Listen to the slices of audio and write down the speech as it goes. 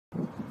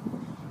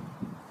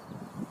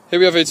Here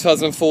we have a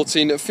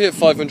 2014 Fiat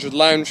 500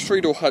 Lounge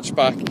 3-door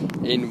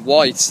hatchback in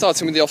white.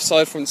 Starting with the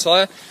offside front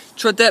tyre.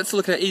 Tread depth,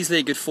 looking at easily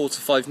a good 4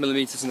 to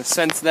 5mm in the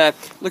centre there.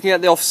 Looking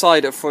at the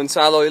offside front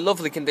alloy,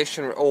 lovely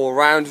condition all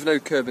around, with no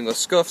curbing or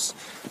scuffs.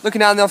 Looking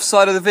down the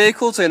offside of the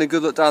vehicle, taking a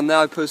good look down there,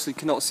 I personally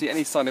cannot see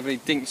any sign of any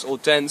dinks or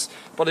dents.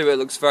 Bodywork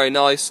looks very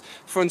nice.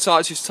 Front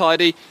arch is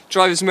tidy.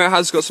 Driver's mirror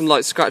has got some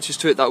light scratches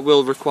to it that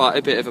will require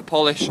a bit of a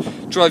polish.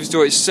 Driver's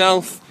door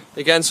itself,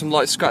 again some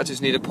light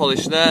scratches need a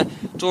polish there.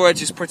 Door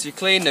edge is pretty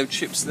clean, no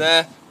chips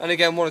there. And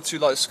again, 1 or 2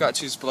 light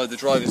scratches below the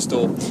driver's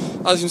door.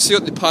 As you can see,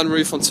 up the pan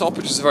roof on top,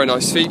 which is a very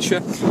nice feature.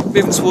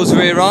 Moving towards the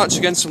rear arch,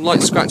 again some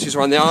light scratches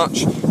around the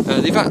arch.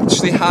 They've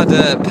actually had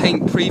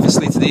paint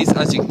previously to these,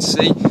 as you can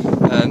see,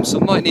 so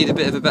might need a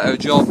bit of a better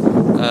job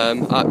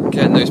at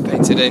getting those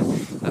painted in.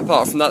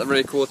 Apart from that, the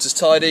rear quarter's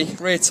tidy.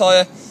 Rear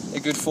tyre, a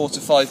good 4 to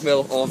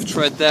 5mm of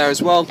tread there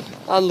as well.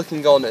 And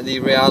looking on at the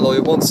rear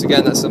alloy, once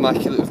again that's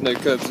immaculate with no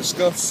curbs or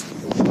scuffs.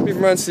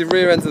 Moving around to the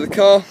rear end of the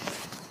car.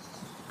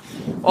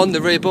 On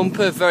the rear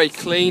bumper, very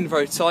clean,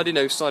 very tidy,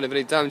 no sign of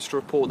any damage to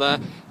report there.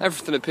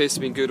 Everything appears to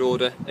be in good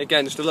order.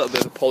 Again, just a little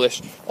bit of a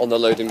polish on the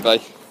loading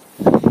bay.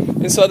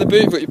 Inside the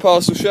boot, you've got your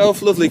parcel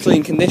shelf, lovely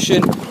clean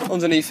condition.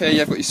 Underneath here,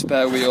 you've got your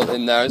spare wheel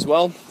in there as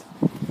well.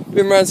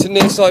 Moving around to the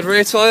near side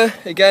rear tyre,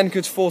 again,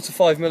 good 4 to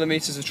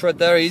 5mm of tread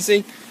there,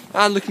 easy.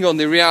 And looking on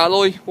the rear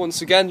alloy,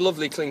 once again,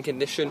 lovely clean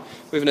condition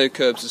with no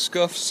curbs or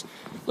scuffs.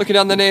 Looking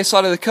down the near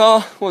side of the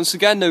car, once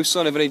again, no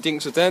sign of any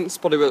dinks or dents.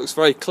 Bodywork looks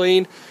very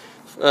clean.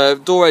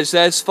 Door edge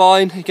there is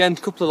fine. Again, a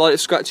couple of light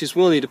scratches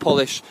will need a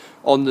polish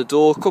on the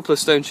door. A couple of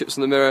stone chips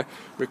on the mirror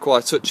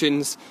require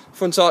touch-ins.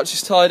 Front arch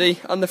is tidy,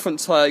 and the front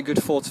tyre a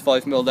good 4 to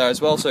 5mm there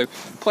as well, so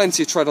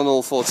plenty of tread on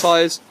all 4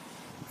 tyres.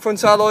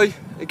 Front alloy,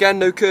 again,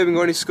 no curbing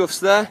or any scuffs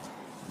there.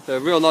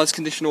 Real nice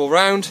condition all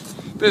round.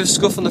 Bit of a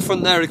scuff on the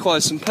front there,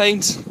 requires some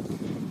paint.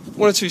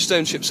 1 or 2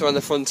 stone chips around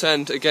the front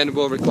end, again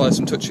will require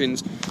some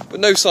touch-ins, but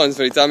no signs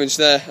of any damage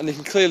there, and you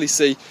can clearly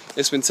see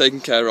it's been taken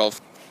care of.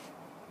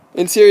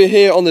 Interior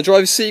here on the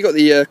driver's seat, you've got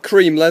the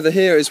cream leather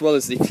here as well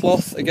as the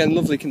cloth. Again,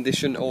 lovely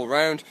condition all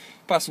round.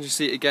 Passenger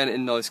seat again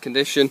in nice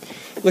condition.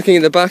 Looking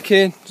at the back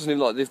here, doesn't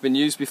look like they've been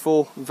used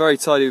before. Very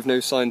tidy with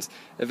no signs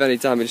of any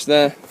damage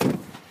there.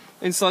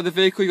 Inside the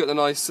vehicle, you've got the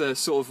nice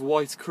sort of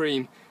white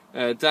cream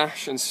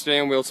dash and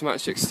steering wheel to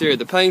match the exterior of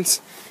the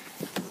paint.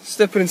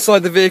 Stepping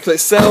inside the vehicle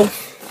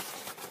itself,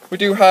 we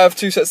do have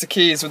 2 sets of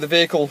keys with the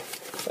vehicle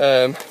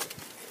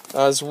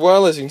as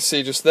well, as you can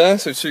see just there,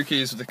 so 2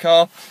 keys with the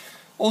car.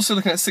 Also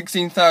looking at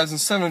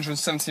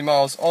 16,770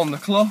 miles on the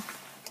clock,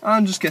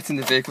 and just getting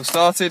the vehicle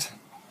started.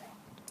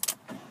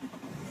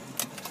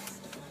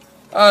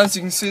 As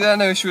you can see there,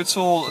 no issue at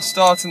all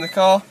starting the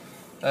car.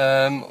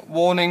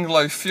 Warning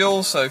low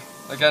fuel, so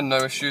again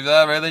no issue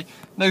there really.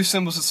 No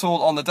symbols at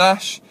all on the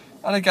dash,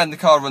 and again the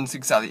car runs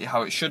exactly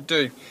how it should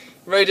do.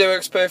 Radio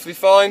works perfectly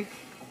fine,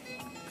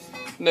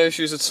 no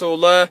issues at all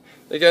there.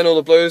 Again, all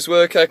the blowers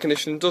work, air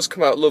conditioning does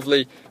come out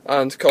lovely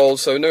and cold,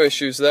 so no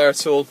issues there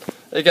at all.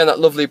 Again, that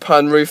lovely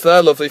pan roof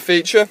there, lovely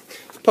feature.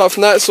 Apart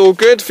from that, it's all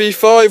good.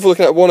 V5, we're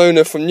looking at 1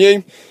 owner from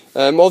new.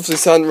 Obviously,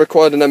 it hasn't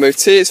required an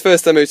MOT. Its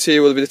first MOT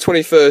will be the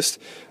 21st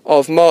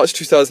of March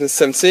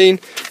 2017.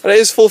 And it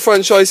is full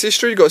franchise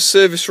history. You've got a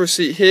service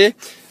receipt here,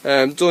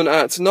 done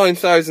at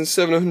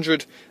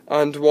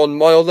 9,701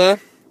 mile there.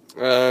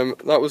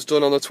 That was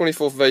done on the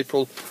 24th of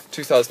April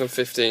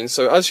 2015.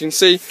 So as you can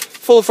see,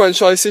 full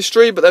franchise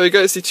history, but there we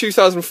go, it's the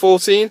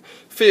 2014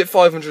 Fiat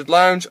 500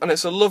 Lounge, and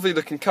it's a lovely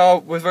looking car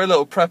with very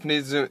little prep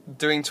needed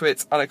doing to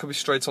it, and it could be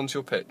straight onto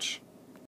your pitch.